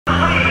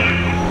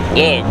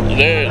Look,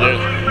 there.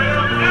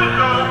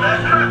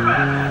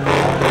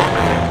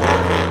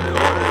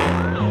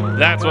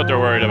 That's what they're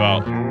worried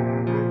about.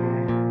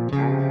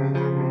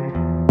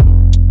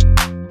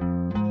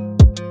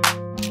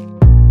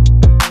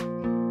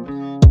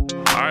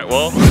 Alright,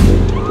 well,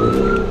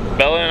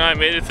 Bella and I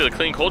made it to the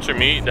Clean Culture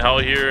meet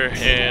held here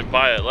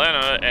by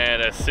Atlanta,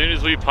 and as soon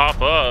as we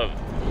pop up,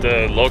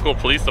 the local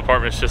police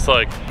department's just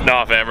like,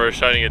 nah fam, we're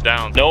shutting it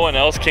down. No one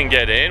else can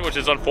get in, which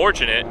is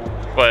unfortunate,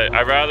 but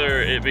I'd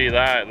rather it be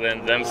that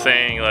than them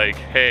saying like,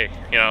 hey,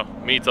 you know,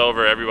 meet's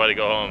over, everybody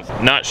go home.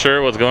 Not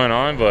sure what's going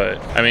on,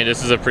 but I mean,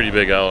 this is a pretty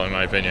big L in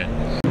my opinion.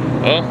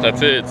 Well,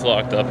 that's it, it's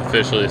locked up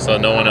officially, so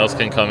no one else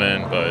can come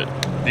in, but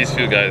these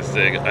few guys,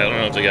 I don't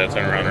know if they gotta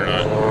turn around or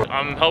not.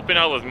 I'm helping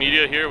out with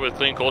media here with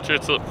Clean Culture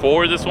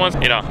for this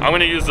one. You know, I'm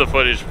gonna use the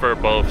footage for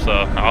both, so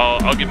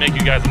I'll make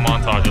you guys a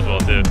montage as well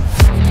too.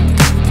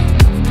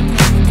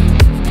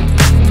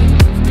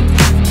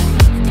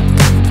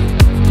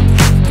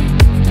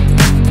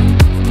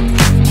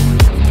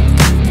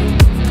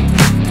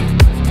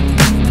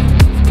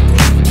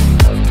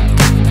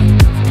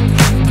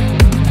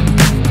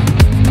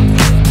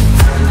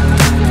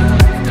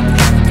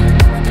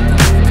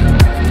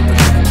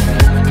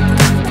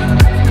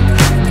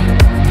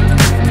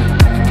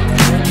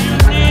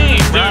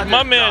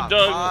 My man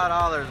Doug.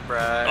 $5,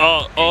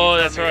 bro. Oh,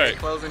 that's right.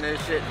 Closing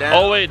this shit down.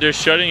 Oh wait, they're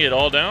shutting it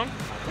all down?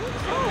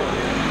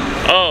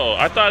 Oh,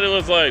 I thought it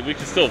was like we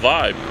could still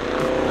vibe.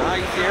 Nah,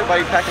 you see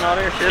everybody packing all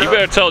their shit You up.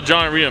 better tell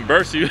John to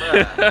reimburse you.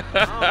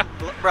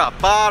 Bro,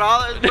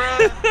 $5,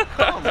 bro.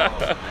 Come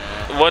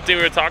on. One thing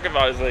we were talking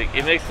about is like,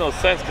 it makes no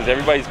sense because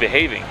everybody's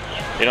behaving.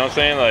 You know what I'm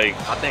saying? Like,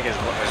 I think it's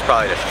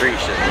probably the street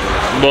shit.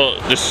 Well,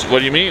 just what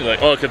do you mean?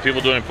 Like, oh, because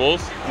people doing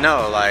pulls?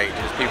 No, like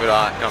just people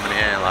not coming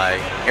in. Like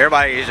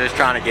everybody is just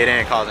trying to get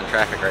in, causing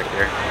traffic right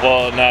there.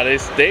 Well, no, they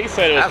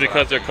said it was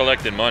because they're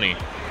collecting money.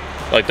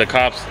 Like the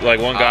cops, like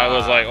one guy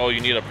was like, "Oh,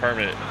 you need a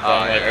permit." So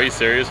I'm like, "Are you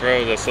serious,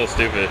 bro? That's so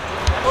stupid."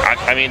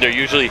 I mean, they're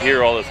usually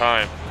here all the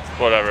time.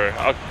 Whatever.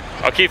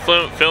 I'll keep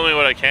filming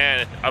what I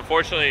can.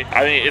 Unfortunately,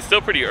 I mean, it's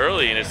still pretty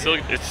early and it's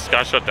just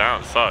got shut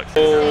down. It sucks.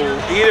 So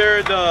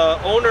either the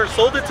owner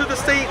sold it to the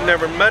state,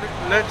 never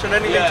mentioned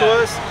anything to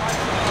us.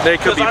 They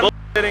could be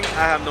bullshitting.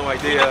 I have no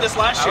idea. We did this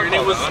last year and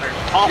it was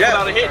off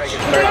without a hitch.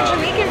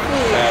 Jamaican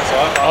food.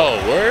 Oh,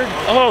 word?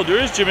 Oh, there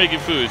is Jamaican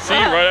food. See,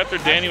 right after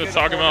Danny was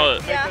talking about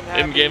it,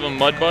 it gave him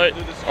mud butt.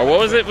 Or what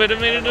was it? What it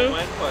made him do?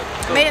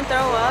 Made him throw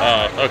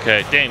up. Oh,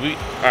 okay. Dang,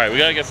 all right, we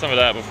gotta get some of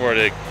that before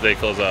they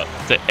close up.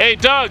 Say, hey,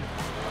 Doug!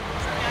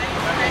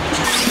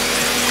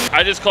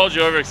 I just called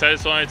you over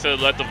excited, so I wanted to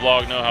let the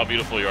vlog know how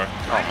beautiful you are.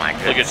 Oh my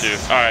goodness. Look at you.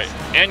 All right,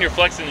 and you're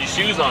flexing these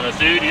shoes on us,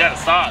 dude. You gotta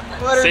stop.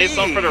 Save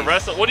some for the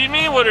rest of. What do you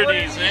mean? What are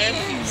these,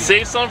 man?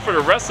 Save some for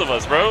the rest of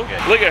us, bro.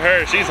 Okay. Look at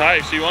her. She's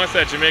hyped. She wants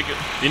that Jamaican.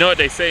 You know what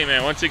they say,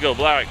 man? Once you go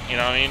black, you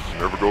know what I mean?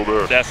 Never go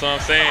back. That's what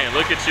I'm saying.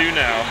 Look at you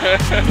now.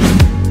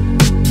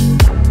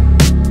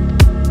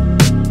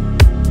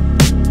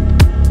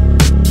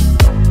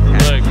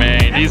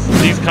 Man,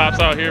 these cops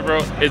out here, bro.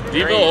 Is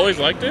Deville always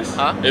like this?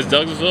 Huh? Is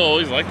Douglasville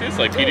always like this?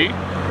 Like PD?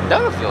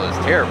 Douglasville is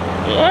terrible.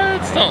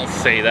 What? Don't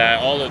say that.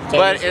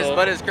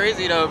 But it's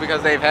crazy though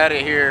because they've had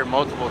it here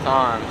multiple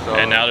times. So.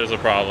 And now there's a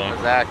problem.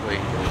 Exactly.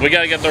 We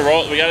gotta get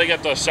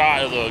the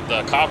shot of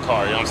the cop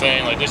car. You know what I'm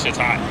saying? Like this shit's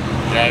hot.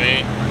 You know what I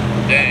mean?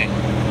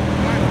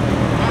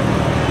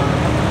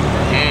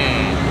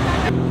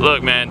 Dang.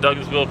 Look, man,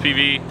 Douglasville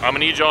PD. I'm gonna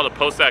need y'all to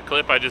post that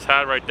clip I just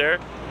had right there.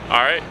 All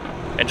right.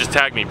 And just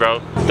tag me, bro.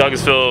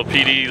 Douglasville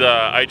PD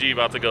IG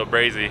about to go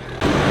crazy.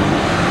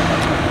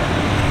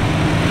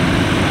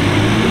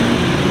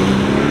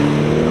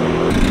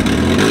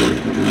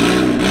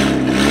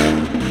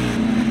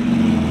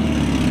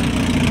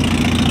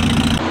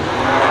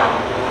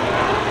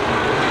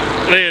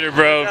 Later,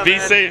 bro. Be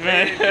safe,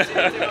 man.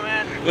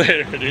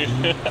 Later,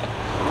 dude.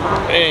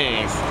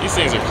 Thanks. These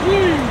things are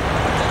clean.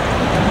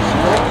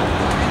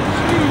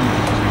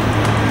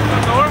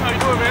 How you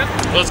doing, man?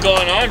 What's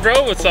going on,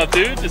 bro? What's up,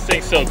 dude? This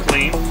thing's so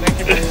clean. Thank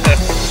you,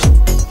 man.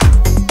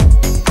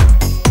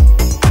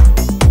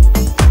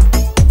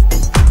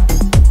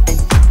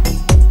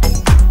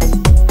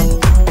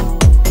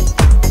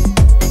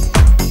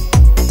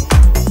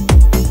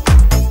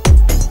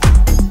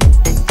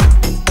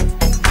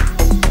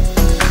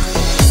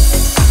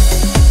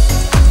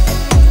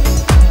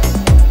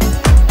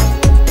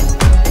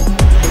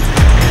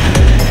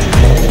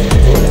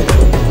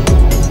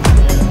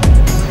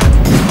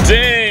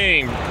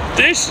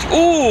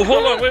 Ooh,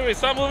 hold on, wait,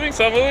 stop moving.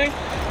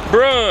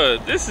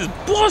 Bruh, this is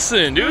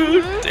bussin',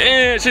 dude.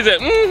 Damn, she's like,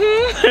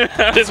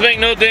 This make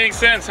no dang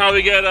sense how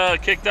we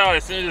get kicked out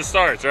as soon as it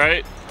starts,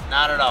 right?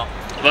 Not at all.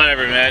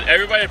 Whatever, man.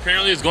 Everybody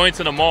apparently is going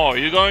to the mall. Are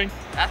you going?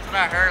 That's what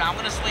I heard. I'm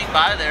gonna swing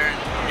by there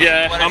and see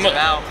what it's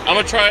about. I'm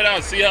gonna try it out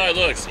and see how it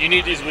looks. You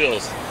need these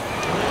wheels.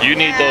 You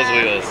need those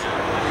wheels.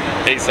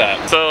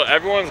 ASAP. So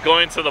everyone's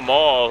going to the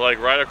mall, like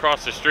right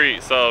across the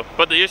street. So,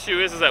 but the issue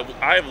is that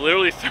I've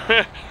literally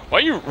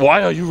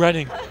why are you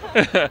running?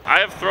 I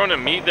have thrown a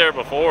meet there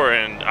before,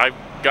 and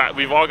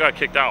we've all got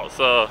kicked out.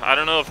 So I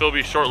don't know if it'll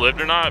be short-lived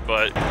or not,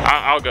 but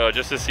I'll go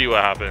just to see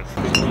what happens.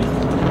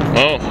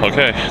 Oh,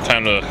 okay,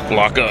 time to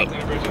lock up.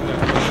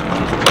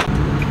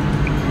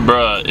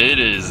 Bruh, it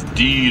is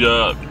D'd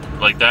up.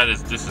 Like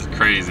this is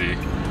crazy.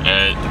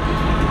 And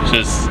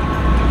just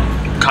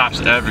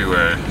cops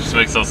everywhere. Just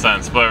makes no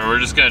sense. But we're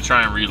just gonna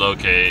try and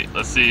relocate.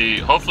 Let's see.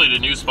 Hopefully the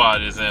new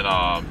spot isn't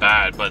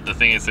bad. But the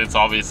thing is, it's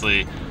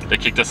obviously they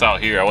kicked us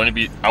out here. I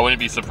wouldn't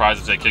be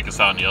surprised if they kick us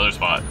out in the other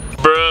spot.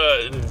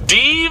 Bruh,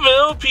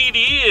 Douglasville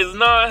PD is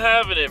not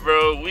having it,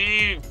 bro.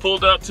 We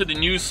pulled up to the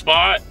new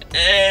spot.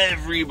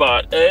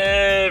 Everybody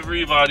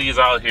is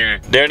out here.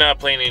 They're not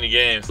playing any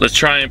games. Let's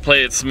try and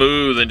play it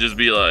smooth and just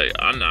be like,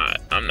 I'm not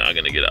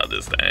gonna get out of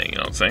this thing, you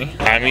know what I'm saying?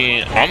 I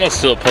mean, I'm gonna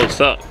still post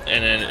up,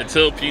 and then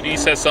until PD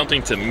says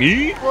something to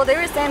me. Well, they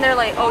were saying they're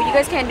like, oh, you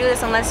guys can't do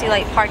this unless you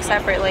like park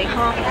separately,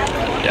 huh?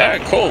 Yeah,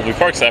 cool. We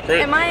park separate.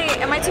 Am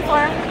I too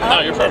far? No,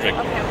 you're perfect.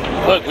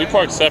 Okay. Look, we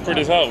park separate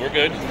as hell. We're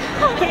good.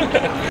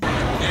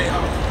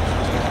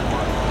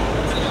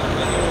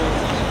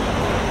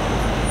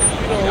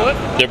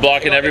 They're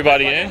blocking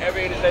everybody in? Damn.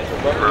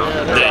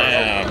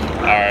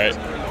 Alright.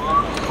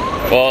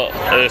 Well,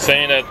 they're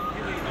saying that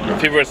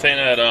people are saying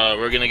that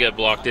we're gonna get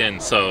blocked in,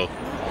 so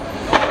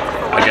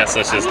I guess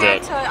that's just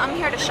it. I'm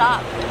here to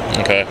shop.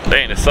 Okay.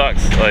 Dang, it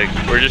sucks. Like,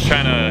 we're just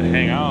trying to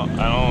hang out.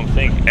 I don't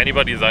think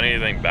anybody's done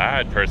anything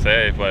bad per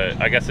se,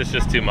 but I guess it's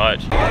just too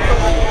much.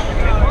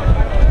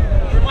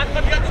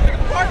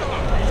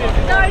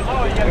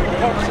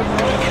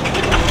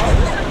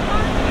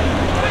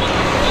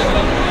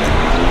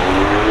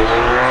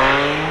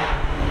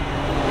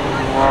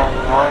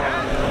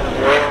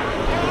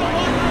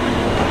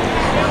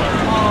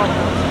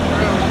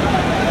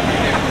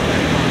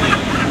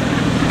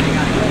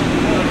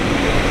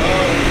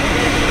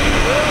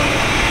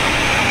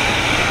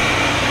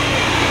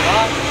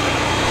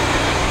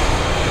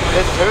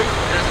 This is who?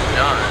 This is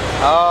John.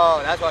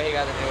 Oh, that's why he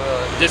got the new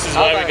wheels. This is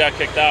why we got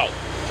kicked out,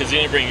 because you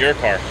didn't bring your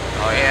car.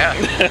 Oh yeah.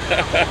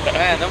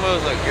 Man, them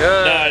wheels look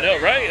good. No, I know,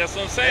 right? That's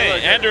what I'm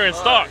saying. And they're in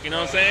stock, you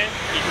know what I'm saying?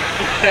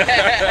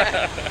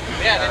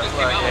 Yeah, they just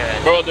came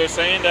out. Bro, they're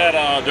saying that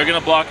they're gonna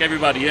block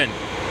everybody in.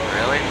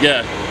 Really?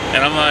 Yeah.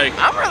 And I'm like,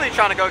 I'm really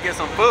trying to go get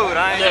some food.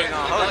 I ain't even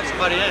gonna hold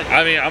somebody in.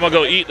 I mean, I'm gonna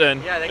go eat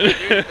then. Yeah, they can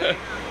do anything.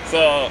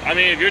 So, I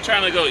mean, if you're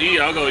trying to go eat,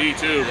 I'll go eat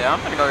too. Yeah,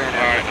 I'm gonna go in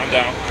there. Alright, I'm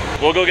down.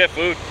 We'll go get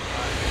food.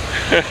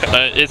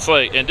 It's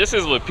like, and this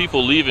is what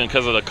people leaving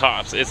because of the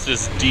cops. It's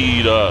just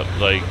D'd up.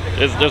 Like,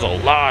 there's a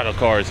lot of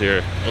cars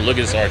here. Oh, look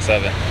at this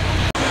R7.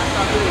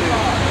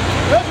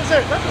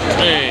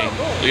 Dang,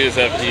 look at this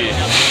FT.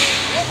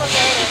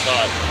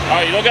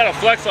 Alright, you don't gotta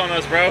flex on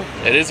us, bro.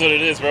 It is what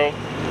it is, bro.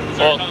 Is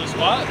there another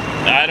spot?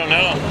 I don't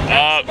know.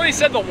 Somebody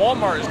said the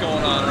Walmart is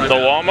going on right the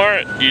now.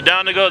 Walmart? You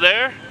down to go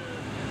there?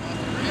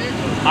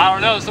 I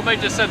don't know. Somebody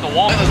just said the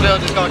Walmart. Douglasville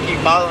just gonna keep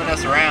following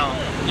us around.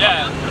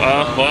 Yeah.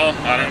 Well,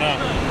 I don't know.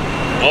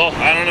 Well,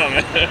 I don't know,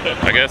 man.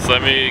 I guess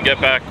let me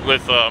get back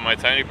with my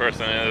tiny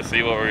person and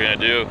see what we're gonna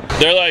do.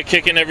 They're like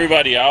kicking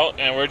everybody out,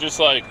 and we're just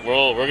like,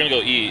 we're gonna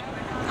go eat.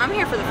 I'm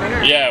here for the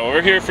food. Yeah, well,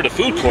 we're here for the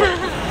food court. You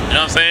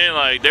know what I'm saying?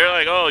 Like, they're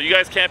like, oh, you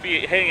guys can't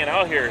be hanging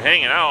out here,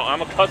 hanging out.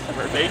 I'm a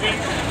customer, baby.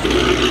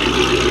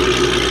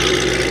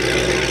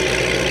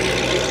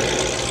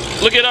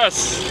 Look at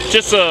us,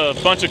 just a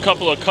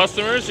couple of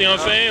customers. You know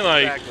what I'm saying?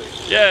 Like,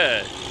 exactly.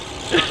 Yeah.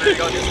 Ready to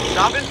go do some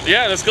shopping?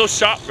 Yeah, let's go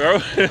shop,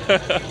 bro.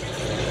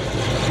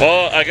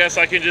 Well, I guess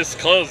I can just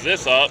close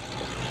this up.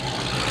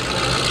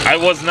 I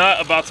was not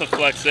about to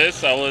flex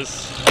this. I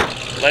was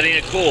letting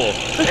it cool.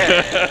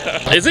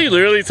 Yeah. Is he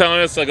literally telling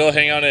us to go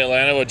hang out in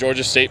Atlanta with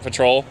Georgia State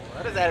Patrol?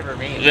 What does that ever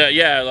mean?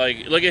 Yeah,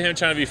 like, look at him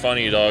trying to be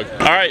funny, dog.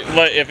 All right,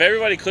 but if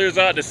everybody clears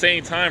out at the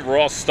same time, we're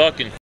all stuck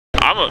in.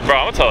 I'm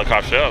gonna tell the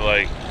cop straight up,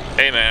 like,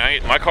 hey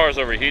man, my car's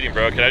overheating,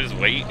 bro. Can I just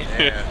wait?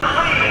 Yeah.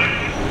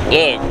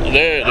 Look,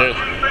 there.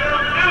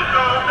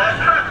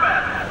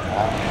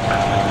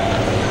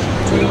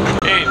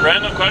 Hey,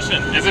 random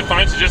question. Is it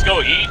fine to just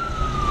go eat?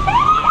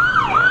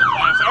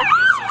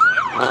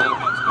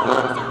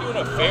 They're doing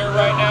a fair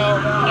right now,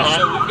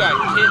 so we've got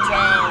kids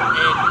out,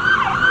 and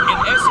in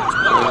essence,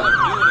 what y'all are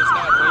doing is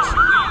not an issue.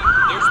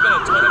 There's been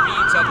a ton of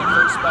meetings at the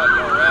first spot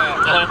y'all are at,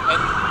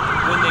 and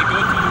when they go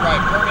through the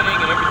right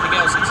permitting and everything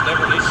else, it's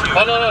never an issue.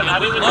 Oh, no,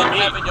 not even love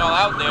having y'all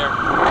out there.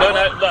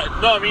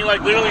 No, I mean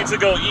like literally to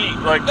go eat.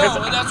 Like, no,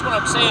 that's what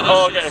I'm saying.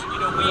 Oh, okay. Just,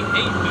 we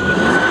hate doing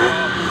this.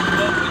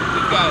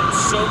 We've got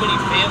so many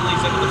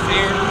families at the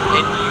fair,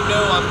 and do you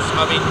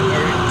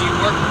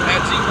work at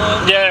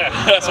Z1? Yeah,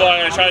 that's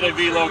why I try to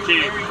be low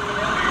key.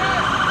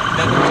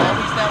 That there's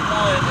always that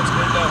one that's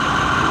going to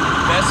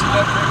mess it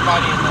up for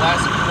everybody, and the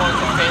last few ones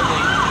are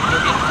family,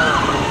 they're getting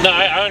hurt. No,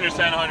 I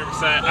understand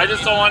 100%. I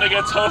just don't want to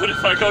get towed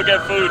if I go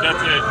get food, that's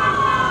it.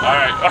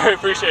 Alright,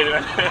 appreciate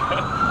it.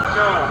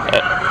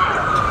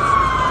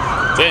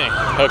 Dang,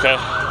 okay.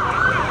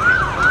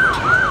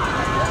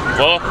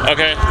 Well,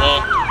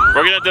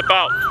 we're gonna dip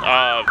out.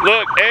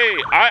 Look, hey,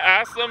 I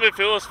asked them if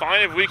it was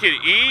fine if we could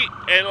eat,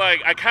 and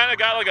like I kind of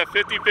got like a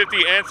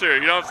 50-50 answer,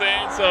 you know what I'm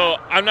saying? So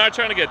I'm not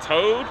trying to get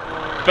towed,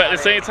 But at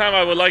the same time,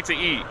 I would like to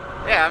eat.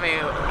 Yeah, I mean,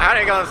 how are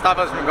they gonna stop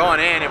us from going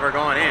in if we're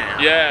going in?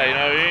 Yeah, you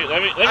know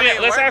what I mean?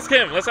 Let's ask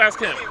him. Let's ask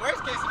him. I mean,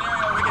 worst case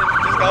scenario, we can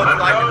just go to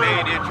like the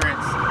main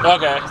entrance.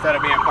 Okay. Instead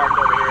of being parked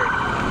over here.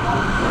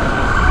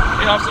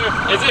 Hey, officer,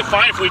 is it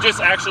fine if we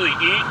just actually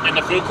eat in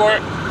the food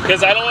court?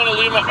 Because I don't want to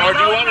leave my, or do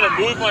you want me to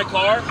move my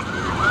car?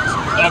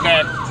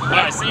 Okay. All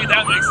right, see,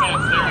 that makes sense.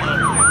 There you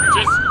go.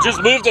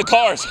 Just move the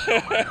cars.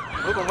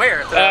 Move them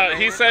where?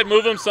 He said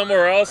move them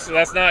somewhere else.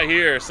 That's not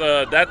here,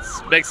 so that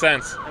makes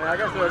sense. Yeah, I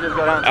guess we'll just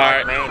go down to all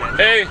right. the main entrance.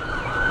 Hey,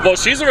 well,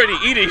 she's already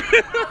eating. Which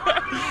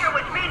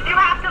means you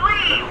have to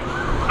leave.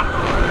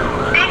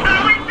 And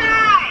go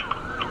inside.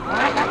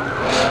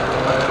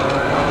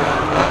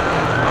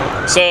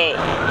 So,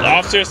 the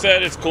officer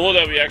said it's cool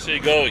that we actually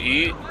go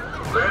eat.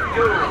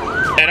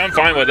 And I'm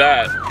fine with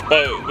that.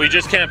 But we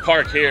just can't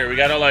park here. We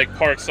gotta like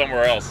park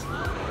somewhere else.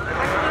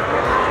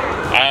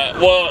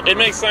 Well, it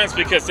makes sense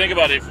because think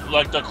about it. If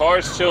like the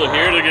cars chill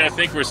here, they're gonna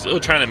think we're still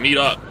trying to meet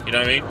up. You know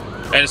what I mean?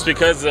 And it's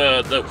because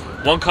the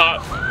one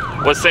cop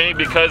was saying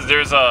because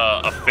there's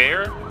a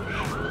fair.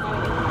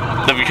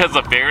 Because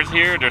the fair's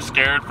here, they're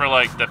scared for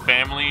like the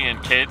family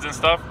and kids and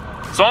stuff.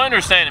 So I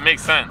understand it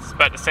makes sense,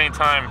 but at the same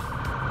time,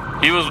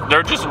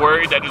 they're just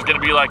worried that there's gonna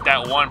be like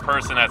that one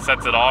person that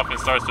sets it off and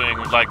starts doing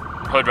like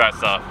hood rat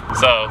stuff.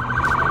 So,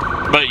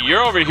 but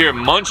you're over here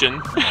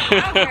munching.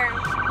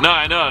 No,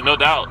 I know, no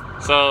doubt.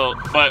 So,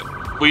 but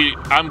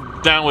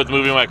I'm down with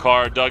moving my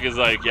car. Doug is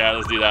like, yeah,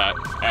 let's do that.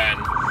 And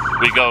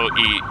we go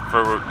eat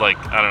for like,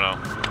 I don't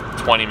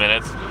know, 20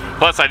 minutes.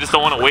 Plus, I just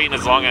don't want to wait in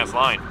this long ass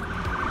line.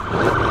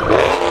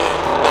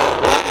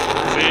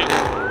 See?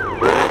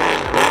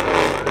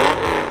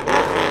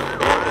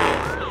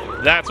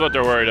 That's what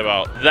they're worried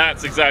about.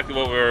 That's exactly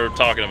what we were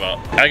talking about.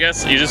 I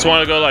guess you just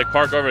want to go like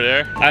park over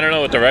there. I don't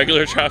know, with the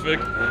regular traffic.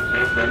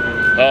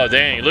 Oh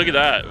dang, look at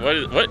that.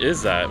 What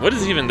is that? What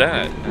is even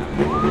that?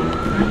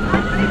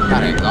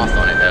 Got an exhaust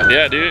on it though.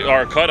 Yeah, dude,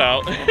 or a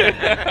cutout.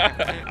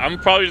 I'm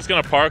probably just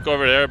gonna park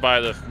over there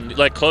by the,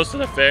 like close to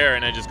the fair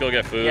and then just go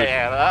get food.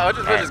 Yeah,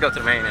 we'll just go to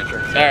the main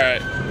entrance. All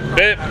right.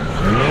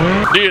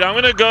 Dude, I'm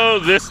gonna go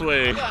this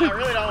way. I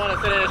really don't want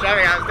to sit in the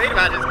traffic. I was thinking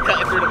about just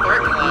cutting through the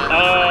parking lot.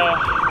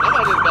 I'm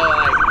gonna just go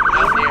like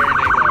out here and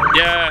then go.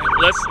 Yeah,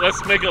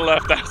 let's make a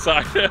left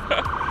outside.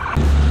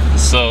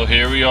 So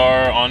here we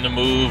are on the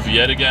move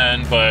yet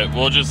again, but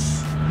we'll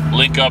just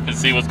link up and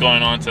see what's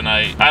going on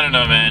tonight. I don't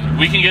know, man.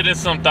 We can get in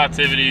some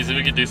activities and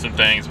we can do some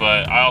things,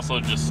 but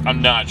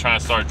I'm not trying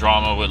to start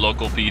drama with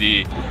local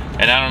PD.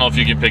 And I don't know if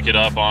you can pick it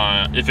up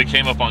if it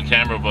came up on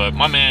camera, but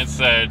my man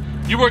said,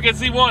 you work at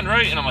Z1,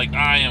 right? And I'm like,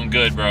 I am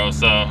good, bro.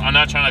 So I'm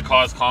not trying to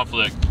cause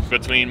conflict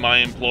between my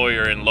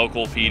employer and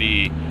local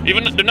PD.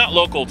 Even they're not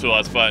local to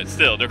us, but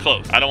still, they're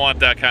close. I don't want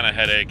that kind of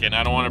headache, and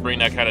I don't want to bring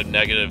that kind of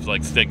negative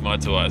like stigma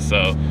to us.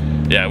 So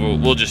yeah,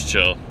 we'll just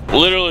chill.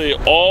 Literally,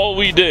 all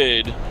we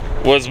did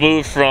was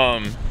move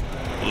from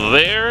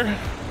there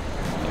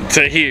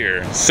to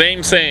here.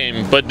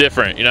 Same, but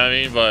different, you know what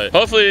I mean? But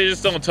hopefully they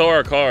just don't tow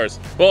our cars.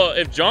 Well,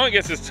 if John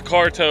gets his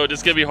car towed,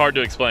 it's gonna be hard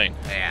to explain.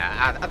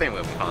 Yeah, I think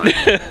we'll be fine.